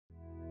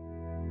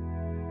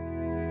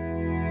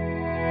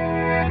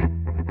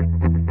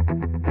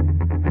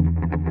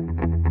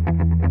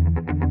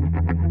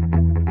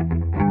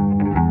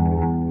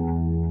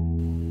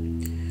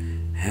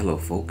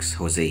folks,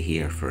 Jose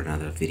here for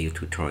another video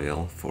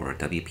tutorial for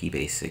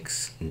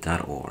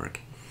wpbasics.org.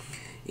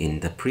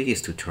 In the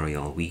previous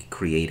tutorial we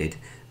created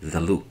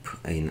the loop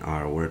in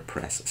our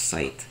WordPress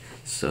site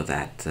so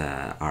that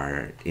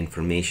our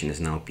information is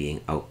now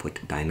being output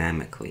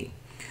dynamically.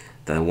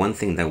 The one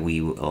thing that we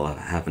will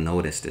have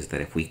noticed is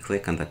that if we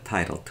click on the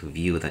title to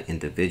view the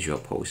individual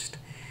post,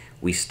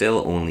 we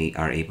still only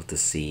are able to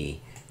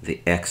see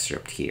the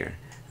excerpt here.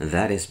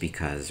 That is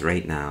because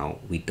right now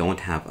we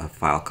don't have a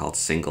file called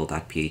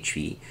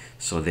Single.php,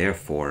 so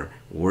therefore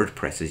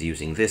WordPress is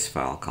using this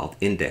file called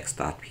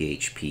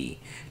Index.php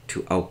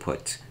to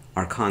output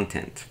our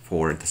content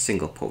for the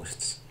single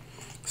posts.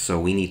 So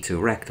we need to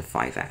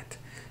rectify that.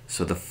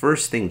 So the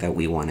first thing that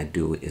we want to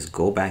do is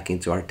go back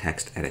into our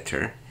text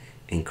editor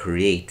and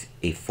create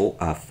a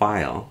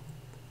file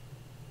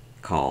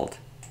called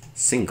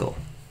Single.php.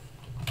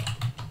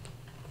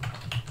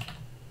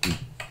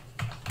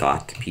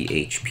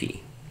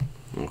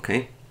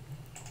 Okay,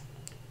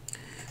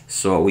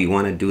 so what we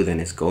want to do then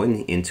is go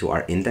into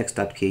our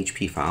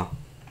index.php file,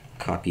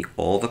 copy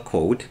all the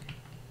code,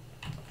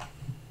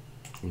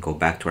 and go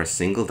back to our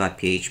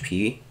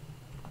single.php,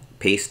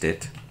 paste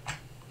it,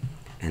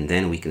 and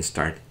then we can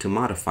start to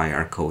modify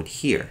our code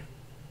here.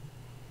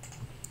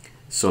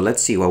 So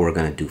let's see what we're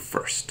going to do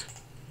first.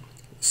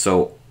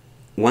 So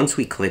once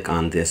we click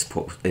on this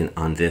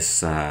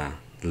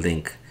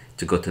link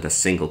to go to the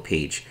single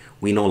page,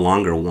 we no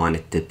longer want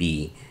it to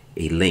be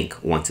a link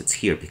once it's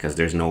here because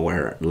there's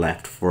nowhere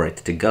left for it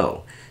to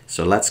go.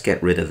 So let's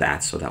get rid of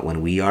that so that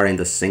when we are in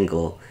the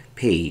single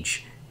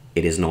page,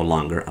 it is no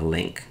longer a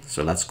link.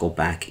 So let's go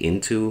back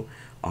into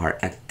our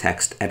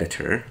text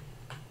editor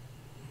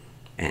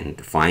and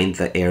find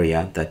the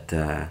area that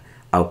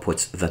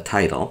outputs the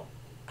title,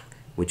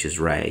 which is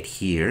right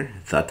here,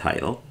 the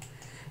title.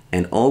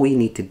 And all we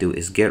need to do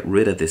is get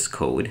rid of this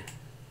code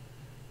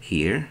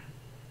here.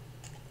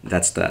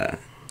 That's the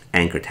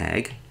anchor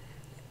tag.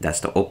 That's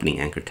the opening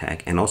anchor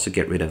tag, and also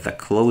get rid of the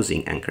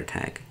closing anchor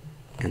tag.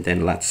 And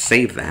then let's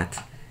save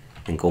that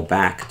and go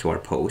back to our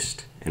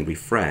post and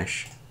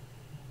refresh.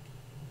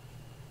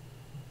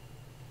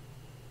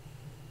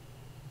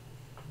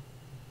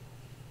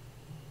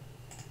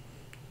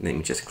 Let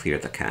me just clear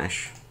the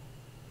cache.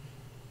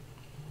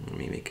 Let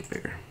me make it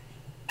bigger.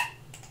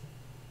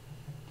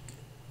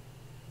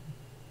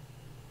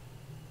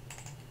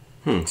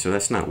 So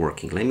that's not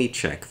working. Let me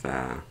check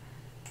the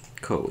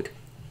code.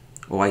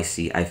 Oh, I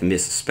see, I've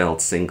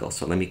misspelled single,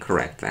 so let me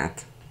correct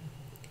that.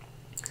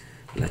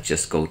 Let's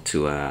just go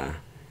to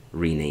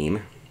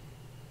rename.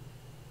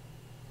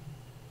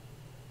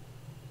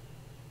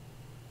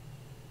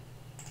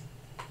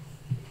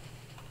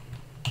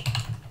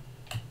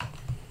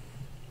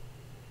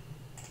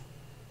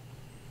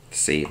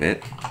 Save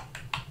it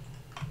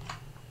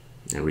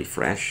and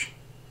refresh.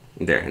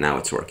 There, now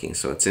it's working.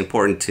 So it's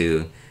important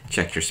to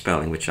check your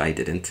spelling, which I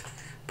didn't,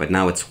 but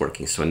now it's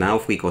working. So now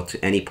if we go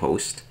to any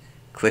post,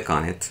 click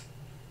on it,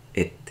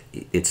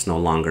 it's no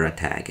longer a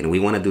tag. And we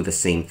want to do the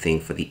same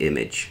thing for the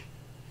image.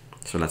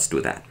 So let's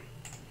do that.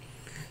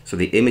 So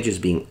the image is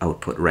being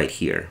output right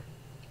here.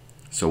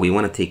 So we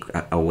want to take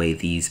away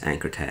these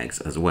anchor tags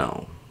as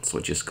well. So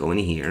just go in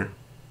here,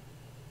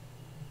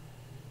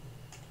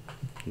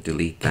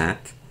 delete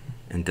that,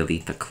 and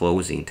delete the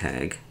closing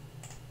tag.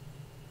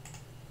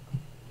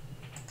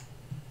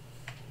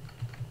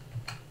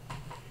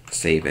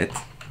 Save it.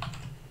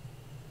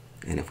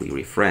 And if we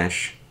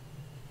refresh,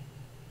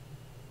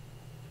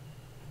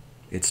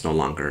 it's no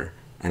longer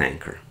an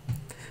anchor.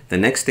 The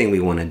next thing we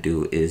want to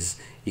do is,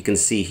 you can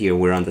see here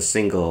we're on the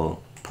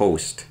single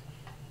post.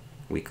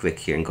 We click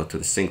here and go to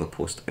the single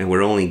post, and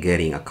we're only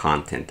getting a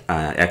content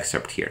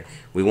excerpt here.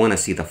 We want to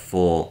see the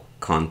full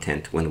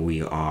content when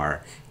we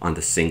are on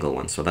the single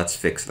one. So let's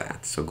fix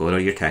that. So go to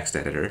your text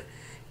editor,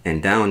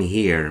 and down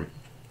here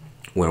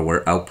where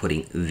we're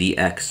outputting the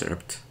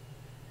excerpt,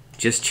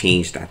 just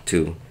change that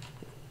to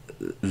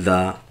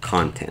the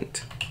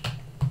content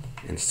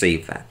and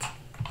save that.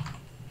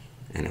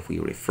 And if we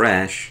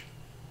refresh,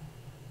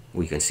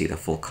 we can see the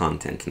full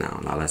content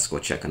now. Now let's go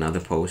check another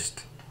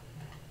post.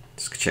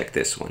 Let's check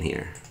this one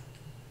here.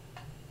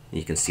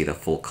 You can see the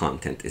full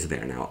content is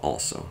there now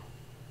also.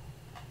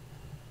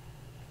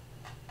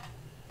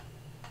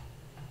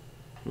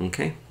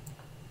 Okay.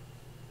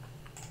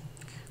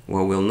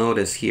 What we'll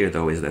notice here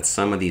though is that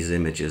some of these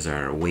images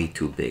are way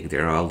too big.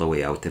 They're all the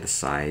way out to the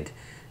side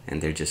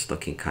and they're just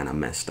looking kind of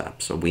messed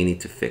up. So we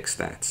need to fix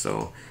that.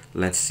 So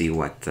let's see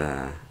what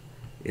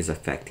is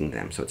affecting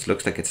them. So it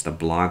looks like it's the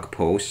blog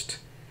post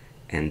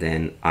and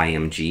then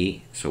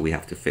img, so we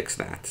have to fix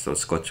that. So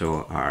let's go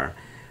to our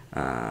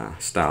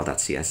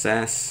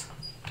style.css,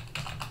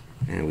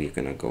 and we're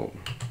gonna go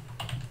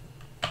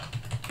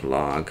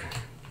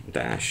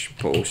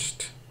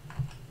blog-post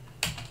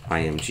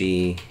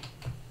img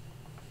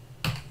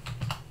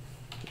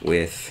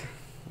with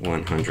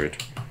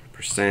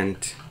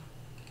 100%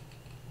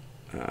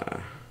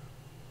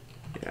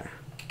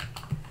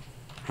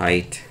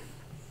 height,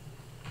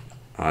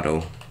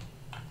 auto,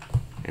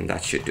 and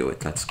that should do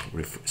it. Let's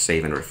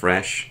save and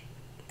refresh.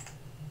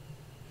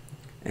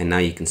 And now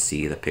you can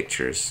see the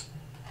pictures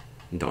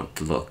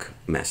don't look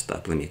messed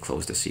up. Let me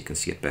close this so you can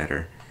see it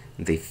better.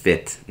 They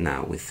fit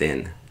now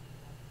within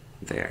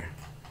there.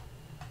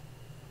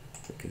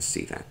 You can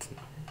see that.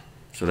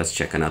 So let's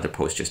check another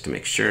post just to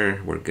make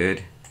sure we're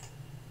good.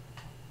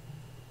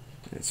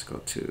 Let's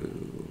go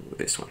to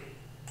this one.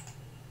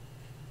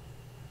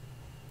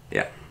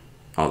 Yeah,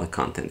 all the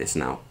content is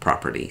now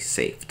properly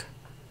saved.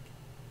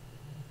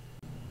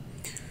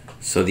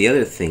 So the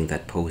other thing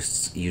that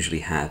posts usually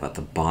have at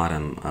the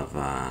bottom of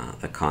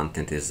the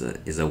content is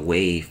a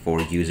way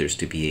for users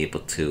to be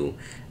able to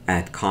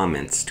add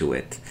comments to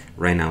it.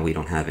 Right now we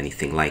don't have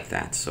anything like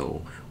that,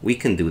 so we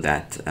can do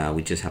that.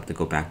 We just have to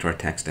go back to our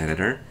text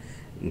editor,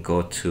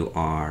 go to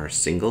our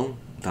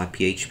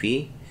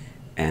Single.php,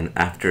 and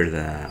after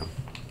the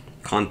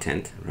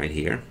content right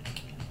here,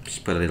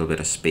 just put a little bit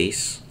of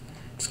space.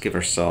 Let's give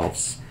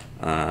ourselves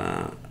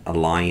a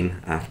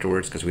line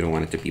afterwards because we don't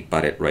want it to be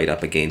butted right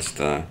up against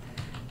the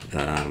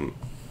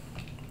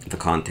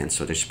content.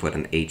 So just put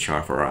an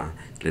HR for a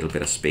little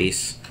bit of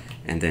space,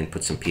 and then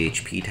put some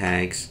PHP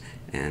tags,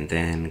 and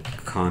then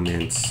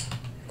comments,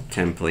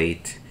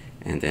 template,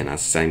 and then a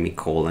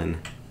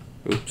semicolon.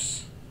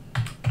 Oops.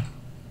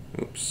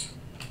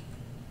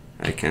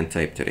 I can't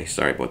type today.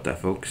 Sorry about that,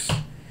 folks.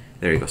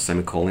 There you go,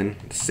 semicolon.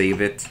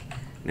 Save it.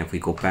 And if we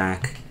go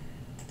back,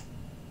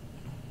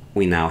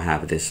 we now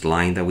have this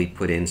line that we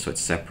put in, so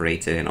it's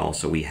separated, and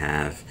also we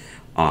have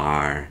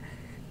our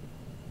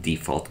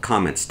default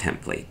comments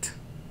template.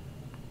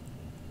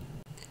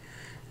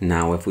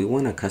 Now if we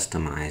want to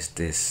customize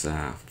this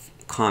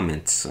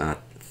comments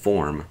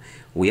form,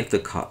 we have to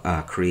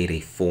create a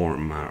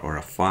form or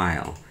a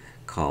file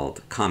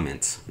called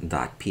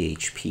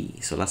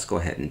comments.php. So let's go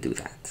ahead and do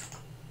that.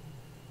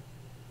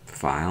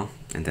 File,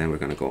 and then we're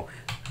going to go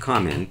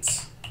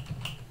comments.php.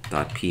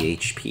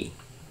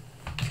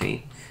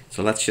 Okay,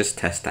 so let's just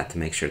test that to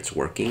make sure it's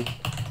working.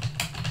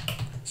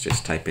 Let's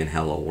just type in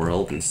hello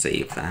world and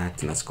save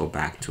that, and let's go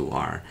back to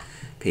our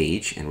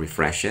page and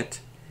refresh it,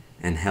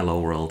 and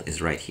hello world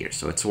is right here,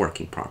 so it's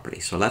working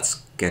properly. So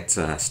let's get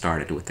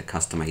started with the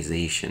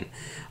customization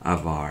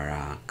of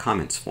our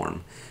comments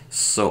form.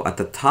 So at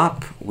the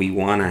top we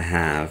want to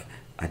have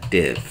a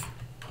div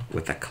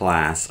with a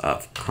class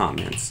of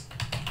comments.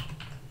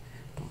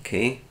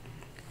 Okay,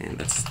 and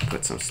let's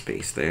put some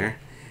space there,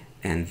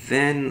 and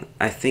then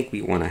I think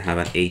we want to have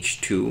an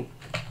h2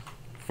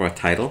 for a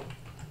title,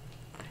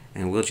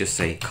 and we'll just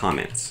say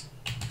comments.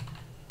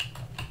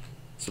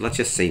 So let's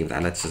just save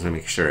that. Let's just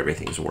make sure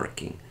everything's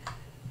working.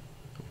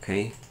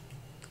 Okay,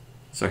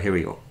 so here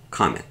we go,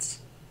 comments.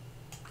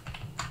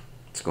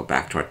 Let's go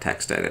back to our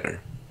text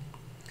editor,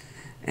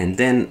 and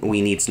then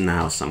we need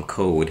now some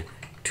code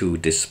to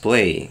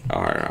display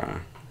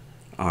our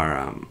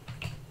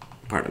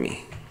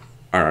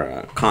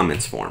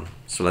comments form.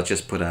 So let's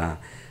just put a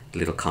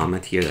little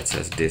comment here that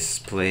says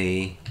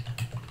display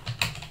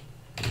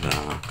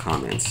the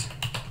comments,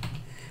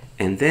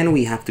 and then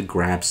we have to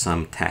grab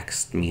some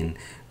text. I mean,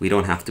 we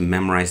don't have to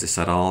memorize this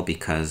at all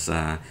because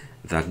the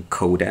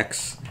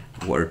codex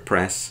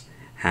WordPress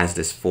has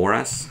this for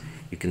us.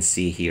 You can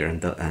see here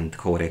in the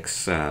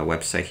codex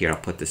website here. I'll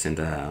put this in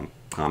the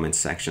comments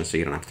section so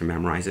you don't have to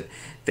memorize it.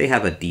 They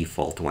have a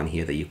default one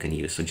here that you can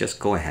use, so just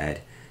go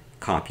ahead,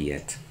 copy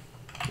it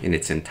in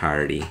its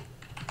entirety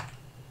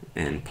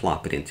and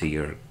plop it into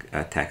your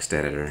text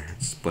editor.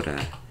 Let's put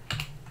a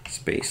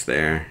space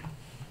there.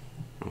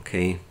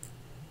 Okay,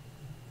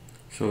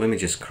 so let me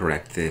just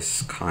correct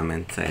this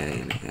comment.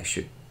 I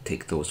should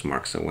take those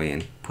marks away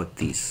and put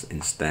these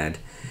instead.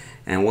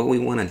 And what we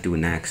want to do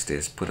next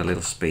is put a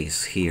little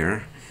space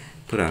here,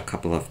 put a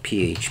couple of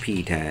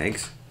PHP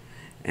tags,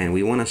 and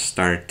we want to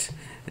start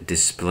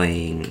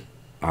displaying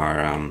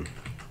our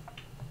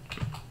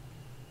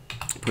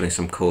putting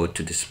some code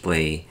to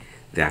display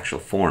the actual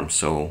form.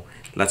 So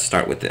let's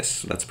start with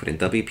this. Let's put in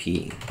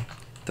WP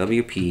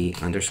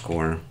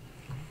underscore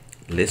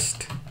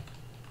list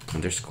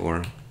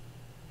underscore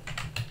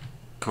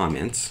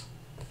comments.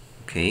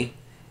 Okay,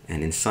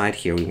 and inside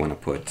here we want to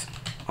put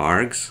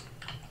args,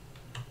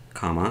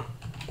 comma,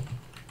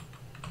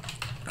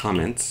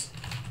 comments.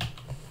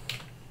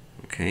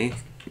 Okay,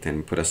 then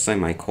we put a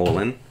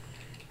semicolon,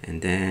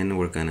 and then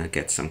we're gonna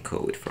get some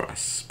code for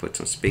us. Put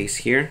some space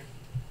here,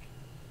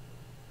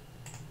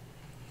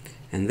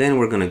 and then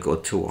we're gonna go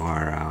to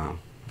our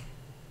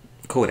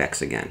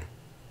codex again.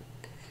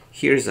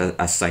 Here's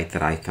a site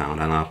that I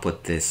found, and I'll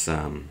put this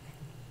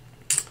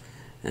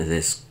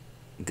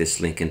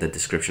this link in the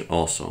description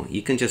also.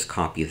 You can just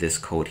copy this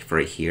code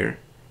right here,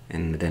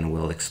 and then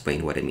we'll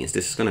explain what it means.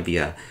 This is going to be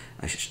a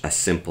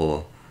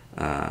simple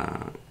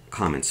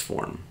comments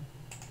form.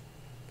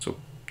 So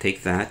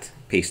take that,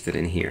 paste it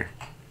in here.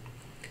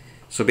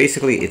 So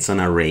basically it's an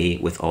array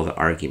with all the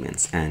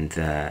arguments, and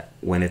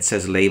when it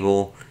says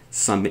label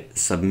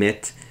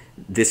submit,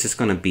 this is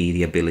going to be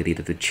the ability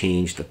to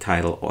change the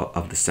title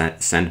of the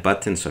send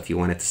button. So if you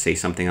wanted to say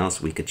something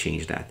else, we could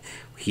change that.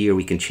 Here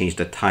we can change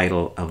the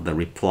title of the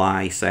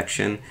reply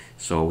section,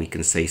 so we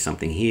can say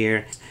something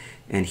here.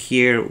 And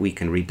here we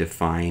can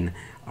redefine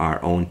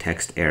our own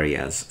text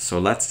areas. So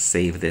let's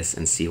save this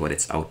and see what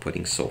it's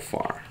outputting so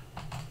far.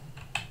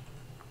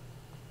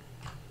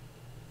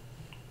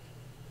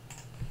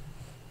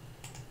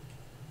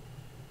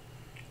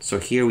 So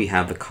here we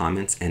have the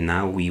comments, and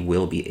now we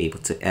will be able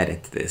to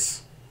edit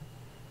this.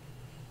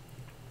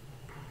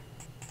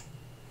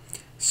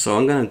 So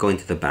I'm going to go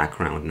into the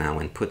background now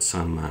and put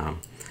some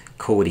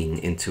coding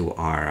into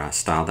our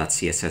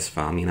style.css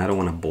file. I mean, I don't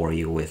want to bore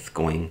you with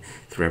going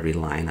through every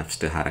line of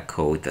how to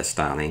code the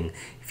styling.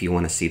 If you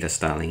want to see the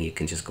styling, you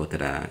can just go to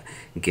the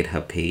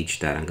GitHub page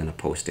that I'm going to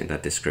post in the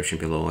description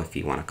below if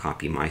you want to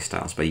copy my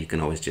styles, but you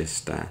can always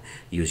just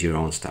use your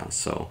own styles.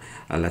 So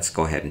let's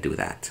go ahead and do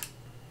that.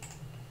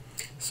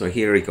 So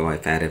here we go,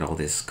 I've added all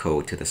this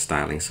code to the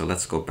styling. So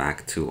let's go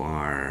back to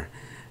our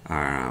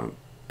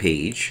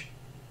page.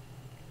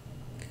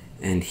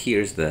 And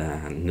here's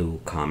the new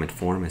comment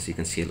form. As you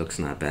can see, it looks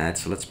not bad.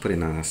 So let's put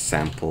in a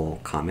sample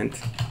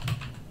comment.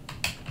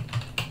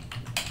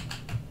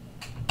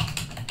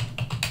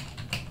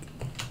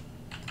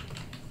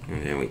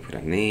 And then we put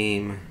a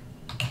name.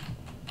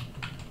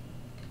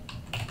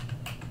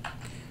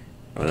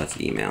 Oh, that's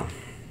email.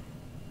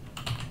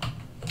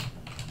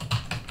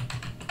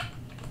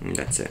 And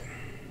that's it.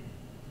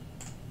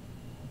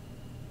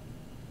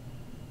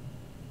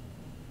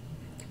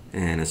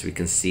 And as we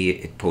can see,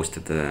 it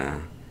posted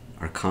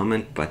our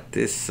comment, but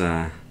this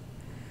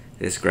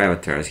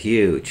gravatar is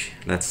huge.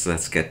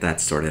 Let's get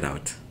that sorted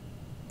out.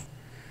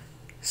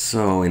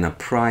 So in a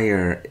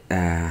prior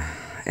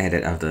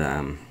edit of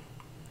the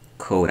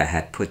code, I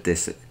had put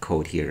this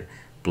code here,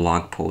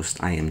 blog post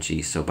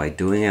img. So by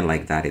doing it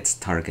like that, it's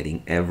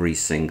targeting every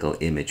single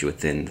image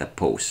within the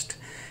post.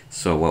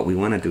 So what we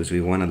want to do is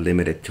we want to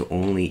limit it to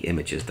only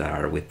images that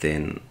are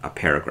within a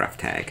paragraph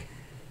tag.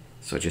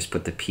 So just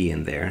put the P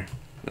in there.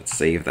 Let's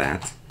save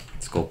that.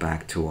 Let's go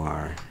back to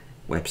our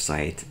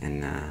website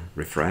and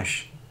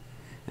refresh.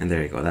 And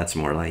there you go. That's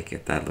more like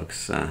it. That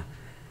looks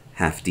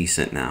half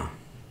decent now.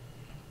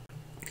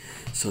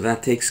 So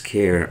that takes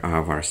care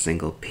of our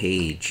single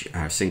page,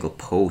 our single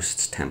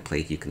posts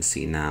template. You can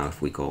see now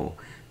if we go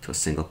to a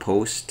single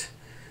post,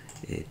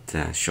 it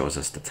shows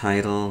us the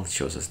title, it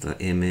shows us the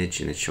image,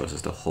 and it shows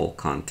us the whole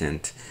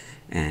content.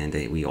 And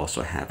we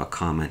also have a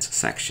comments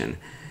section.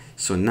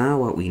 So now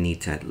what we need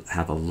to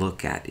have a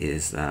look at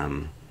is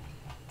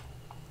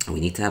we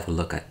need to have a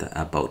look at the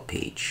about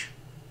page.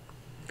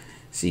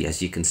 See,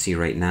 as you can see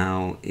right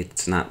now,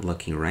 it's not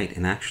looking right.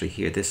 And actually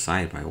here, this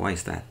sidebar, why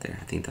is that there?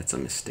 I think that's a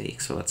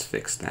mistake. So let's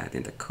fix that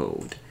in the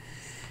code.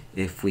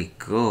 If we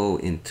go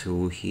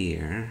into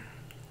here,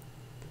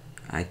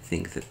 I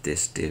think that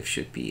this div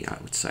should be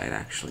outside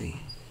actually.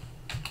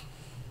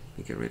 Let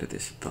me get rid of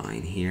this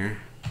line here.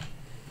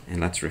 And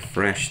let's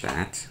refresh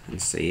that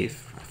and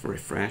save.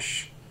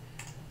 Refresh.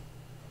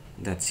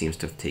 That seems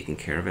to have taken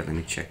care of it. Let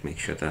me check, make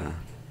sure the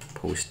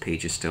post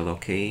page is still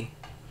okay.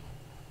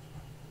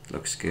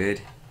 Looks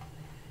good.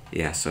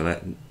 Yeah, so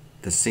that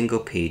the single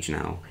page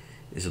now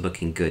is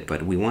looking good,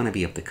 but we want to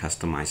be able to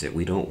customize it.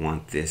 We don't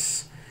want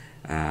this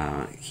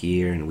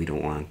here, and we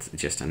don't want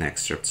just an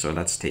excerpt. So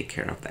let's take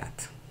care of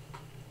that.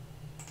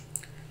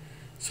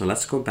 So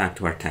let's go back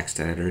to our text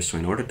editor. So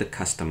in order to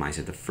customize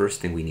it, the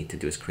first thing we need to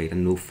do is create a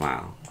new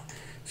file.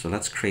 So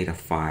let's create a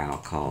file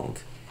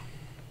called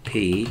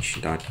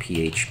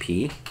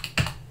Page.php,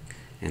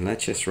 and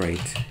let's just write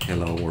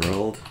hello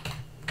world.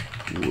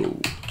 Whoa.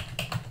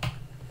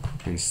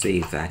 And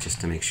save that just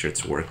to make sure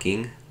it's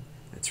working.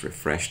 Let's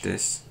refresh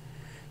this.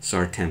 So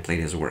our template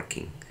is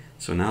working.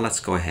 So now let's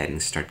go ahead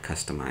and start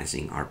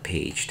customizing our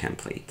page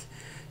template.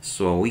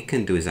 So what we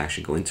can do is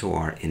actually go into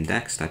our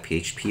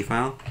index.php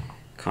file,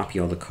 copy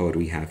all the code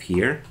we have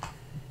here,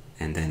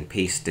 and then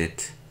paste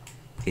it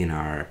in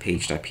our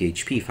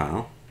page.php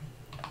file.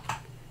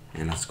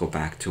 And let's go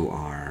back to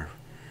our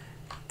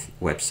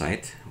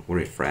website, we'll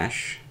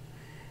refresh,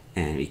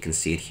 and you can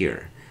see it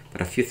here. But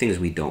a few things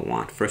we don't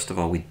want. First of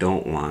all, we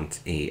don't want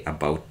a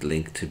about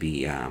link to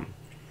be a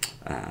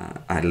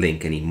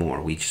link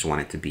anymore. We just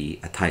want it to be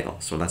a title.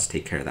 So let's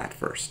take care of that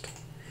first.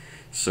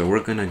 So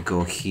we're gonna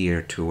go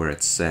here to where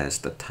it says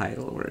the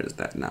title. Where is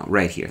that now?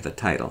 Right here, the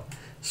title.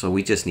 So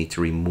we just need to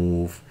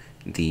remove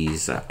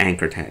these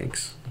anchor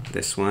tags.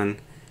 This one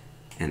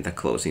and the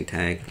closing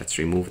tag. Let's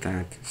remove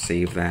that,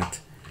 save that,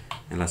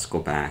 and let's go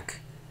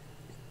back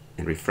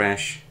and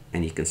refresh,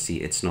 and you can see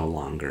it's no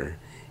longer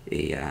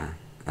a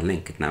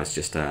link. Now it's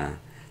just a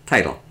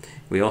title.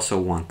 We also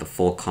want the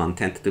full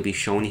content to be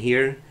shown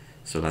here,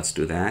 so let's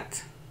do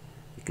that.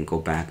 You can go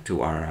back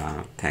to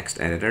our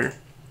text editor,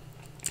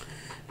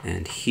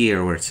 and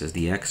here where it says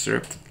the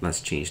excerpt,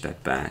 let's change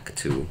that back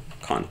to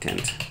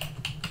content.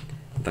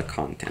 The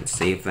content,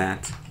 save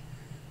that,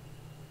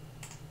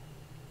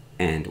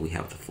 and we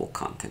have the full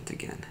content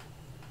again.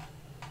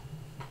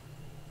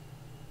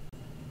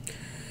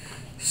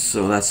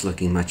 So that's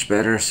looking much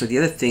better. So the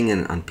other thing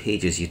on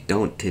pages, you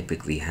don't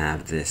typically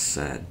have this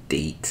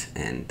date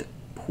and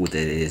who that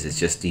is. It's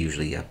just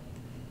usually a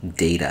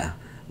data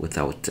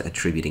without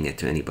attributing it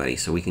to anybody.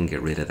 So we can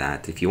get rid of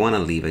that. If you want to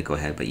leave it, go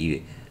ahead, but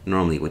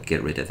normally would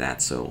get rid of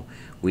that. So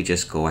we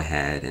just go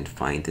ahead and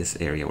find this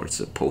area where it's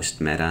a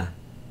post meta.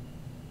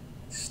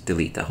 Just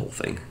delete the whole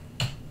thing.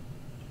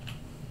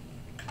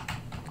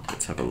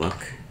 Let's have a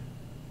look.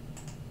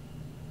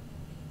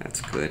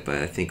 That's good, but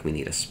I think we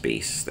need a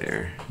space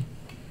there.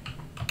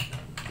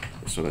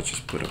 So let's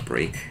just put a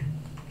break.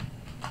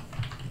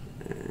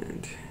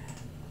 And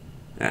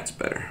that's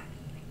better.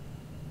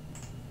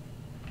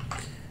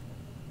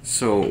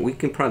 So we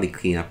can probably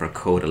clean up our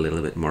code a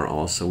little bit more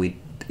also.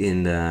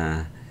 In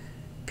the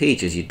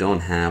pages, you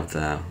don't have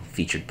the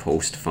featured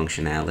post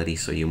functionality,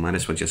 so you might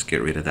as well just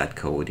get rid of that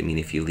code. I mean,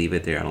 if you leave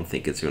it there, I don't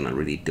think it's going to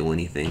really do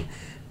anything,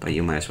 but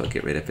you might as well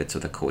get rid of it so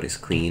the code is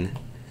clean.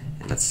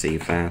 And let's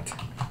save that.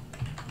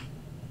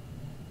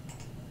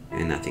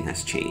 And nothing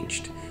has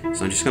changed.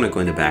 So I'm just going to go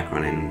in the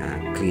background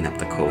and clean up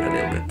the code a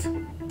little bit.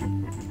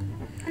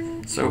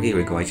 So here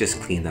we go, I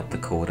just cleaned up the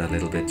code a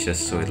little bit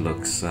just so it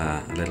looks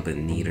a little bit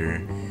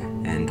neater.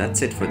 And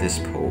that's it for this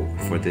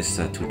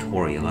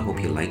tutorial. I hope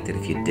you liked it.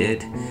 If you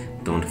did,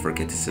 don't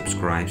forget to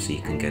subscribe so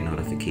you can get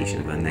notification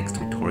of the next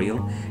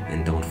tutorial.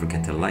 And don't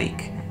forget to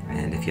like.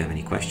 And if you have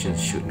any questions,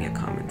 shoot me a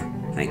comment.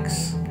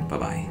 Thanks.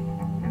 Bye-bye.